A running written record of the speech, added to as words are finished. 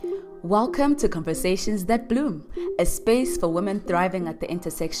Welcome to Conversations That Bloom, a space for women thriving at the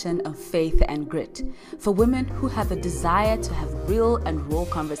intersection of faith and grit, for women who have a desire to have real and raw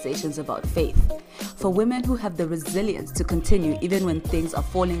conversations about faith, for women who have the resilience to continue even when things are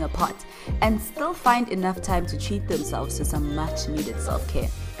falling apart and still find enough time to treat themselves to some much needed self-care.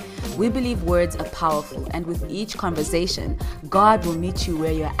 We believe words are powerful, and with each conversation, God will meet you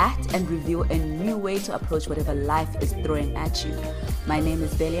where you're at and reveal a new way to approach whatever life is throwing at you. My name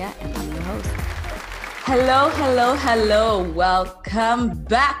is Belia, and I'm your host. Hello. Welcome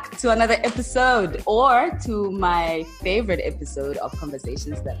back to another episode, or to my favorite episode of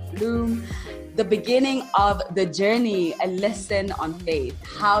Conversations That Bloom, the beginning of the journey, a lesson on faith.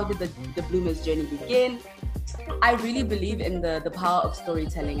 How did the Bloomers journey begin? I really believe in the power of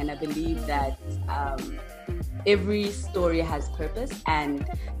storytelling, and I believe that every story has purpose, and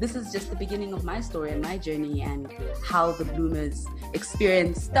this is just the beginning of my story and my journey and how the Bloomers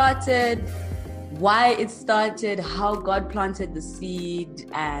experience started, why it started, how God planted the seed,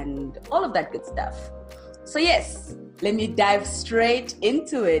 and all of that good stuff. So yes, let me dive straight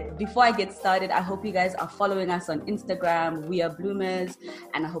into it. Before I get started, I hope you guys are following us on Instagram. We are Bloomers,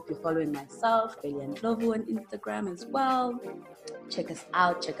 and I hope you're following myself, Belia and Lovu, on Instagram as well. Check us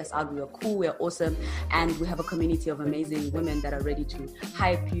out. We are cool, we're awesome, and we have a community of amazing women that are ready to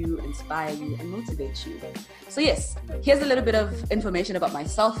hype you, inspire you, and motivate you. So yes, here's a little bit of information about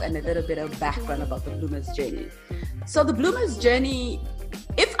myself and a little bit of background about the Bloomers journey. So the Bloomers journey,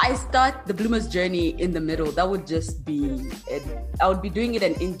 if I start the Bloomers journey in the middle, that would just be it. I would be doing it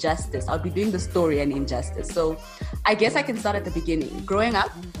an injustice. I would be doing the story an injustice. So I guess I can start at the beginning. Growing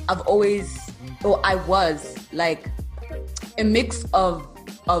up, I was like a mix of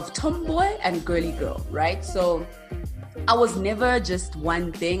tomboy and girly girl, right? So I was never just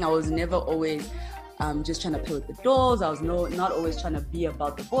one thing. I was never always just trying to play with the dolls. I was not always trying to be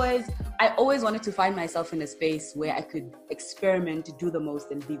about the boys. I always wanted to find myself in a space where I could experiment, do the most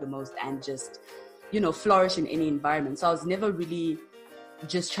and be the most, and just, flourish in any environment. So I was never really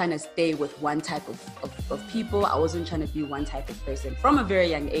just trying to stay with one type of people. I wasn't trying to be one type of person from a very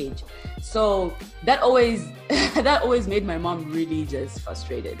young age. So that always made my mom really just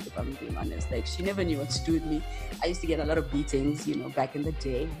frustrated, if I'm being honest. Like, she never knew what to do with me. I used to get a lot of beatings, back in the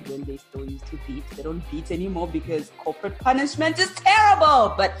day when they still used to beat. They don't beat anymore because corporate punishment is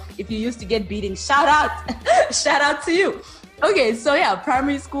terrible. But if you used to get beating, shout out to you. Okay, so yeah,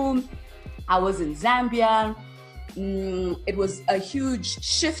 primary school, I was in Zambia. It was a huge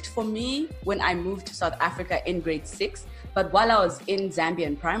shift for me when I moved to South Africa in grade 6. But while I was in Zambia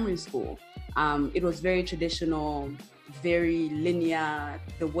in primary school, it was very traditional, very linear.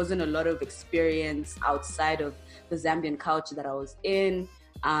 There wasn't a lot of experience outside of the Zambian culture that I was in.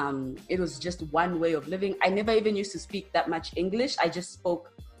 It was just one way of living. I never even used to speak that much English. I just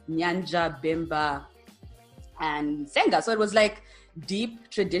spoke Nyanja, Bemba, and Senga. So it was like deep,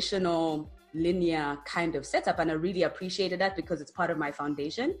 traditional, linear kind of setup, and I really appreciated that because it's part of my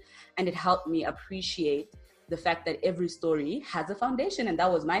foundation, and it helped me appreciate the fact that every story has a foundation, and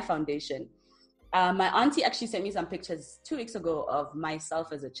that was my foundation. My auntie actually sent me some pictures 2 weeks ago of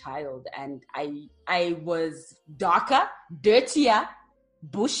myself as a child, and I was darker, dirtier,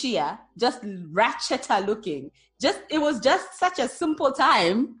 bushier, just ratcheter looking. It was just such a simple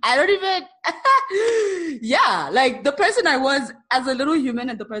time. I don't even, yeah, like the person I was as a little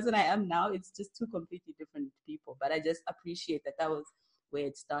human and the person I am now, it's just two completely different people. But I just appreciate that was where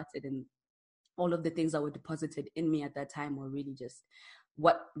it started, and all of the things that were deposited in me at that time were really just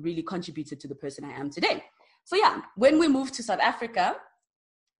what really contributed to the person I am today. So yeah, when we moved to South Africa,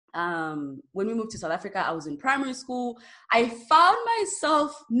 I was in primary school. I found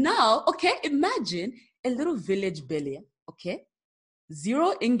myself now, okay, imagine a little village Belia, okay?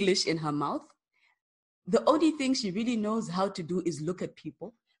 Zero English in her mouth. The only thing she really knows how to do is look at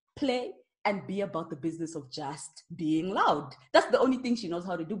people, play, and be about the business of just being loud. That's the only thing she knows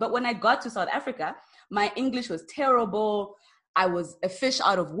how to do. But when I got to South Africa, my English was terrible. I was a fish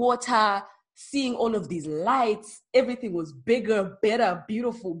out of water, seeing all of these lights. Everything was bigger, better,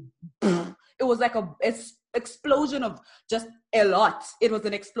 beautiful. It was like an explosion of just a lot. It was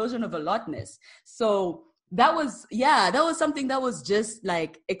an explosion of a lotness. So that was something that was just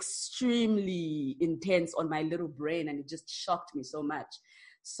like extremely intense on my little brain, and it just shocked me so much.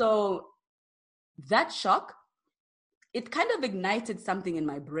 So that shock, it kind of ignited something in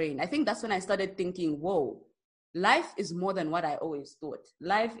my brain. I think that's when I started thinking, whoa, life is more than what I always thought.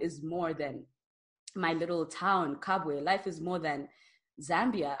 Life is more than my little town, Kabwe. Life is more than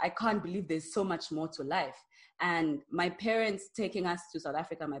Zambia. I can't believe there's so much more to life. And my parents taking me to South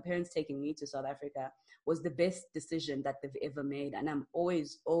Africa was the best decision that they've ever made. And I'm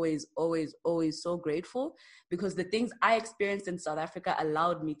always, always, always, always so grateful, because the things I experienced in South Africa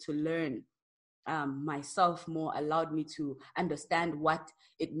allowed me to learn myself more, allowed me to understand what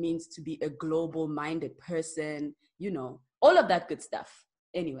it means to be a global minded person, all of that good stuff.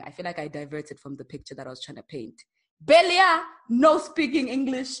 Anyway, I feel like I diverted from the picture that I was trying to paint. Belia, no speaking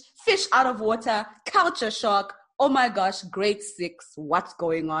English, fish out of water, culture shock. Oh my gosh, grade 6, what's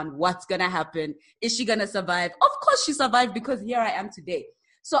going on? What's gonna happen? Is she gonna survive? Of course she survived, because here I am today.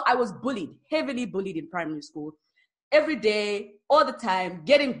 So I was bullied, heavily bullied in primary school. Every day, all the time,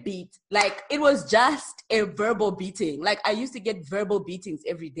 getting beat. Like, it was just a verbal beating. Like, I used to get verbal beatings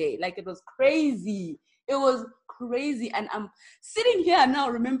every day. Like, it was crazy. It was crazy. And I'm sitting here now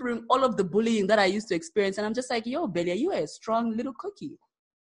remembering all of the bullying that I used to experience. And I'm just like, yo, Belia, you are a strong little cookie.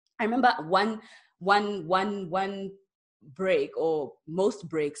 I remember one break, or most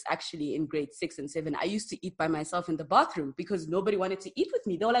breaks actually, in grade 6 and 7, I used to eat by myself in the bathroom because nobody wanted to eat with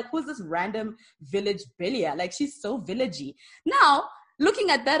me. They were like, who's this random village Belia? Like, she's so villagey. Now,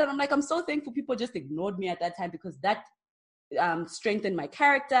 looking at that, and I'm like, I'm so thankful people just ignored me at that time, because that strengthened my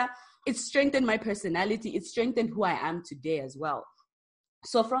character. It strengthened my personality. It strengthened who I am today as well.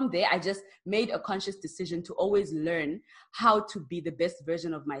 So from there, I just made a conscious decision to always learn how to be the best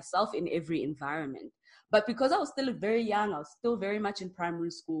version of myself in every environment. But because I was still very young, I was still very much in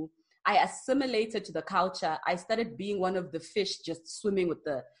primary school, I assimilated to the culture. I started being one of the fish just swimming with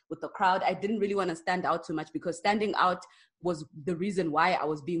the crowd. I didn't really want to stand out too much, because standing out was the reason why I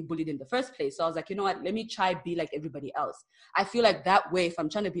was being bullied in the first place. So I was like, you know what, let me try be like everybody else. I feel like that way, if I'm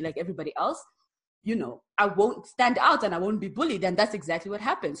trying to be like everybody else, I won't stand out and I won't be bullied. And that's exactly what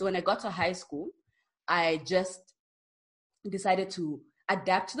happened. So when I got to high school, I just decided to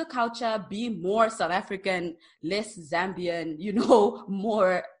adapt to the culture, be more South African, less Zambian,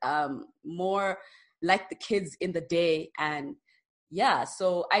 more like the kids in the day. And yeah,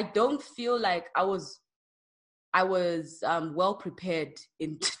 so I don't feel like I was well prepared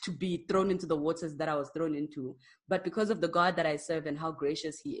to be thrown into the waters that I was thrown into. But because of the God that I serve and how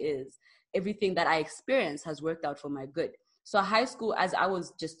gracious he is, everything that I experienced has worked out for my good. So high school, as I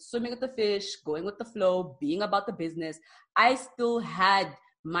was just swimming with the fish, going with the flow, being about the business, I still had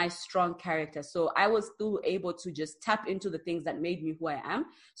my strong character. So I was still able to just tap into the things that made me who I am.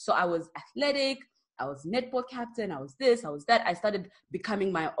 So I was athletic, I was netball captain, I was this, I was that. I started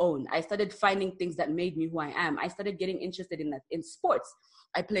becoming my own. I started finding things that made me who I am. I started getting interested in sports.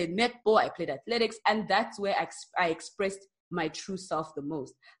 I played netball, I played athletics, and that's where I expressed my true self the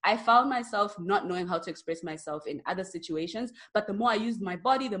most. I found myself not knowing how to express myself in other situations, but the more I used my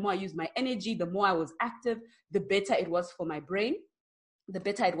body, the more I used my energy, the more I was active, the better it was for my brain, the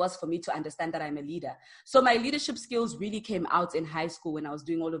better it was for me to understand that I'm a leader. So my leadership skills really came out in high school when I was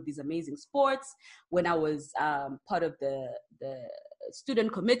doing all of these amazing sports, when I was part of the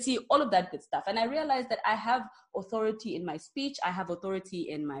student committee, all of that good stuff. And I realized that I have authority in my speech, I have authority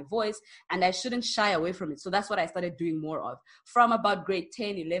in my voice, and I shouldn't shy away from it. So that's what I started doing more of. From about grade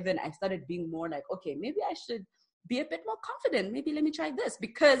 10, 11, I started being more like, okay, maybe I should be a bit more confident. Maybe let me try this,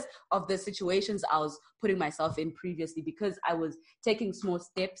 because of the situations I was putting myself in previously, because I was taking small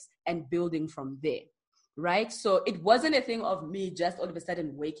steps and building from there. Right? So it wasn't a thing of me just all of a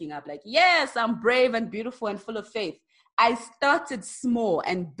sudden waking up like, yes, I'm brave and beautiful and full of faith. I started small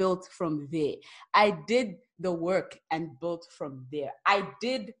and built from there. I did the work and built from there. I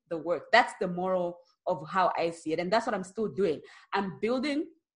did the work. That's the moral of how I see it. And that's what I'm still doing. I'm building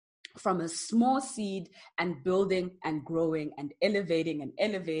from a small seed and building and growing and elevating and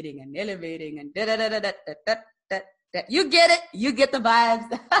elevating and elevating and da. You get it. You get the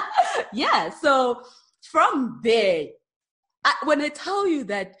vibes. Yeah. So from there, when I tell you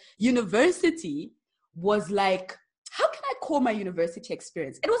that university was like, how can I call my university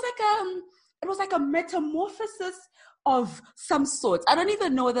experience? It was like a metamorphosis of some sort. I don't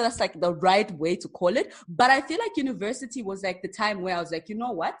even know whether that's like the right way to call it, but I feel like university was like the time where I was like, you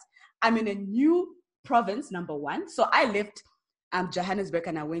know what? I'm in a new province, number one. So I left Johannesburg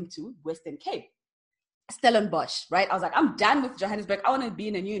and I went to Western Cape. Stellenbosch, right? I was like, I'm done with Johannesburg. I want to be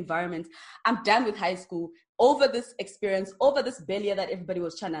in a new environment. I'm done with high school. Over this experience, over this Belia that everybody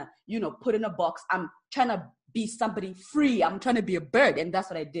was trying to, put in a box. I'm trying to be somebody free. I'm trying to be a bird. And that's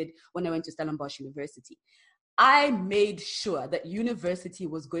what I did when I went to Stellenbosch University. I made sure that university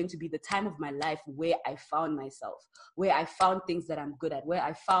was going to be the time of my life where I found myself, where I found things that I'm good at, where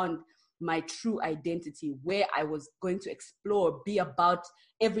I found my true identity, where I was going to explore, be about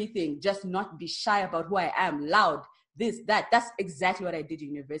everything, just not be shy about who I am, loud, this, that. That's exactly what I did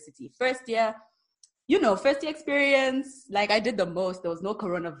in university. First year, first year experience, like I did the most. There was no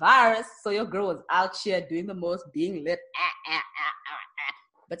coronavirus. So your girl was out here doing the most, being lit,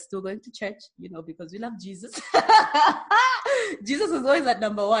 but still going to church, because we love Jesus. Jesus was always at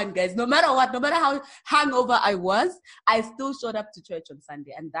number one, guys. No matter what, no matter how hangover I was, I still showed up to church on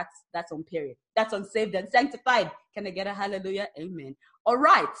Sunday. And that's on period. That's on saved and sanctified. Can I get a hallelujah? Amen. All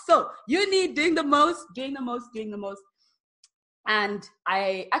right. So you need doing the most. And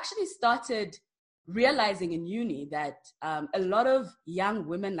I actually started realizing in uni that a lot of young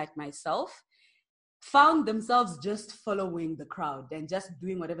women like myself found themselves just following the crowd and just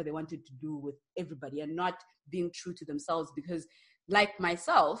doing whatever they wanted to do with everybody and not being true to themselves, because like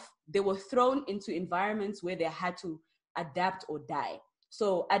myself, they were thrown into environments where they had to adapt or die.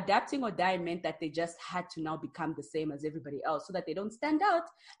 So adapting or die meant that they just had to now become the same as everybody else so that they don't stand out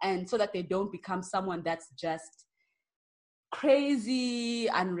and so that they don't become someone that's just crazy,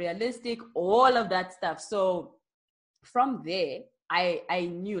 unrealistic, all of that stuff. So from there, I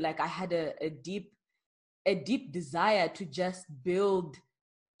knew, like, I had a deep desire to just build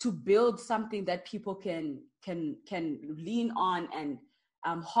something that people can lean on and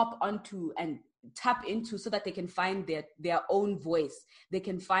hop onto and tap into, so that they can find their own voice, they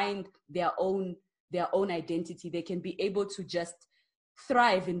can find their own identity, they can be able to just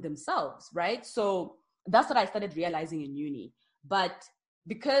thrive in themselves, right? So that's what I started realizing in uni. But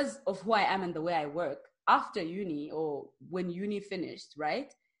because of who I am and the way I work, after uni, or when uni finished,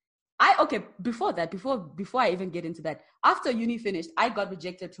 right? Before I even get into that, after uni finished, I got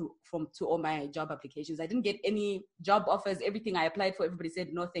rejected to all my job applications. I didn't get any job offers. Everything I applied for, everybody said,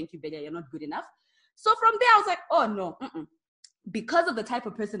 no, thank you, Belia, you're not good enough. So from there, I was like, oh no, because of the type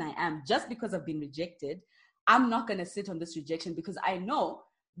of person I am, just because I've been rejected, I'm not going to sit on this rejection, because I know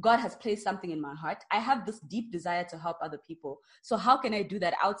God has placed something in my heart. I have this deep desire to help other people. So how can I do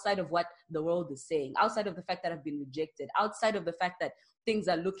that outside of what the world is saying, outside of the fact that I've been rejected, outside of the fact that things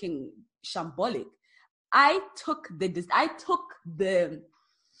are looking shambolic? I took the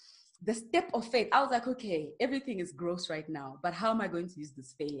step of faith. I was like, okay, everything is gross right now, but how am I going to use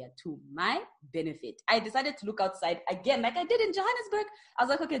this failure to my benefit? I decided to look outside again, like I did in Johannesburg. I was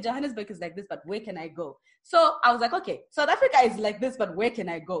like, okay, Johannesburg is like this, but where can I go? So I was like, okay, South Africa is like this, but where can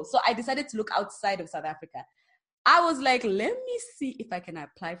I go? So I decided to look outside of South Africa. I was like, let me see if I can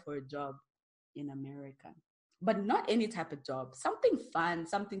apply for a job in America, but not any type of job, something fun,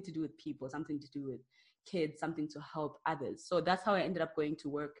 something to do with people, something to do with kids, something to help others. So that's how I ended up going to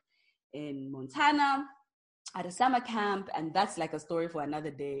work in Montana at a summer camp. And that's like a story for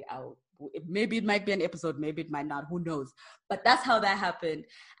another day. Maybe it might be an episode, maybe it might not, who knows? But that's how that happened.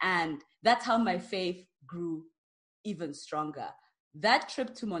 And that's how my faith grew even stronger. That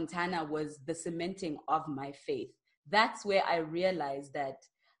trip to Montana was the cementing of my faith. That's where I realized that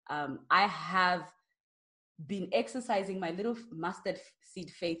I have been exercising my little mustard seed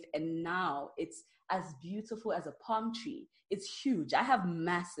faith, and now it's as beautiful as a palm tree. It's huge. I have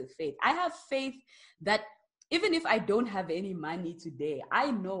massive faith. I have faith that even if I don't have any money today,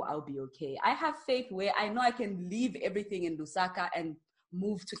 I know I'll be okay. I have faith where I know I can leave everything in Lusaka and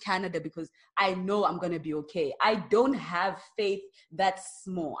move to Canada because I know I'm going to be okay. I don't have faith that's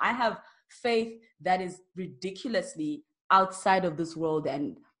small. I have faith that is ridiculously outside of this world,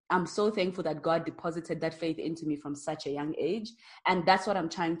 and I'm so thankful that God deposited that faith into me from such a young age. And that's what I'm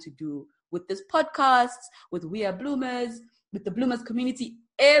trying to do with this podcast, with We Are Bloomers, with the Bloomers community.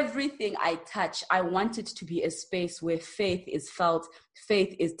 Everything I touch, I want it to be a space where faith is felt,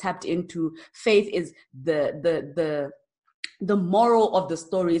 faith is tapped into, faith is the moral of the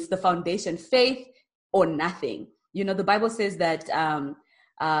story. It's the foundation, faith or nothing. You know, the Bible says that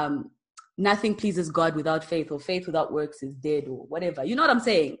nothing pleases God without faith, or faith without works is dead, or whatever. You know what I'm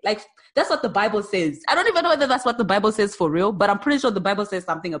saying? Like, that's what the Bible says. I don't even know whether that's what the Bible says for real, but I'm pretty sure the Bible says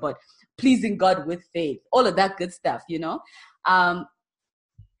something about pleasing God with faith, all of that good stuff, you know?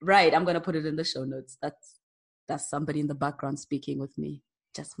 Right, I'm going to put it in the show notes. That's somebody in the background speaking with me,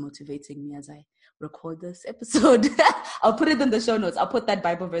 just motivating me as I record this episode. I'll put it in the show notes. I'll put that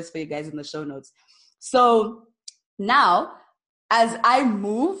Bible verse for you guys in the show notes. So now, as I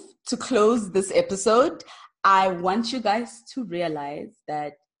move to close this episode, I want you guys to realize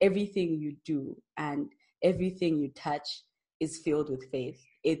that everything you do and everything you touch is filled with faith.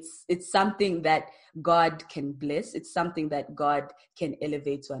 It's something that God can bless. It's something that God can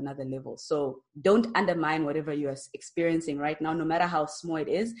elevate to another level. So don't undermine whatever you're experiencing right now, no matter how small it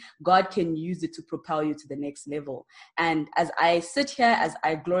is. God can use it to propel you to the next level. And as I sit here, as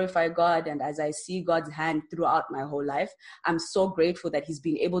I glorify God, and as I see God's hand throughout my whole life, I'm so grateful that He's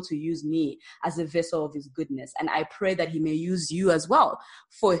been able to use me as a vessel of His goodness. And I pray that He may use you as well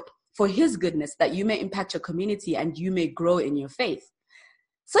for for his goodness, that you may impact your community and you may grow in your faith.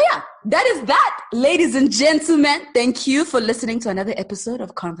 So yeah, that is that, ladies and gentlemen. Thank you for listening to another episode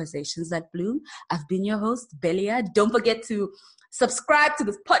of Conversations That Bloom. I've been your host, Belia. Don't forget to subscribe to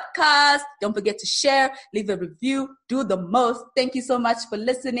this podcast. Don't forget to share, leave a review, do the most. Thank you so much for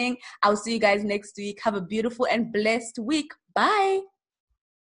listening. I'll see you guys next week. Have a beautiful and blessed week. Bye.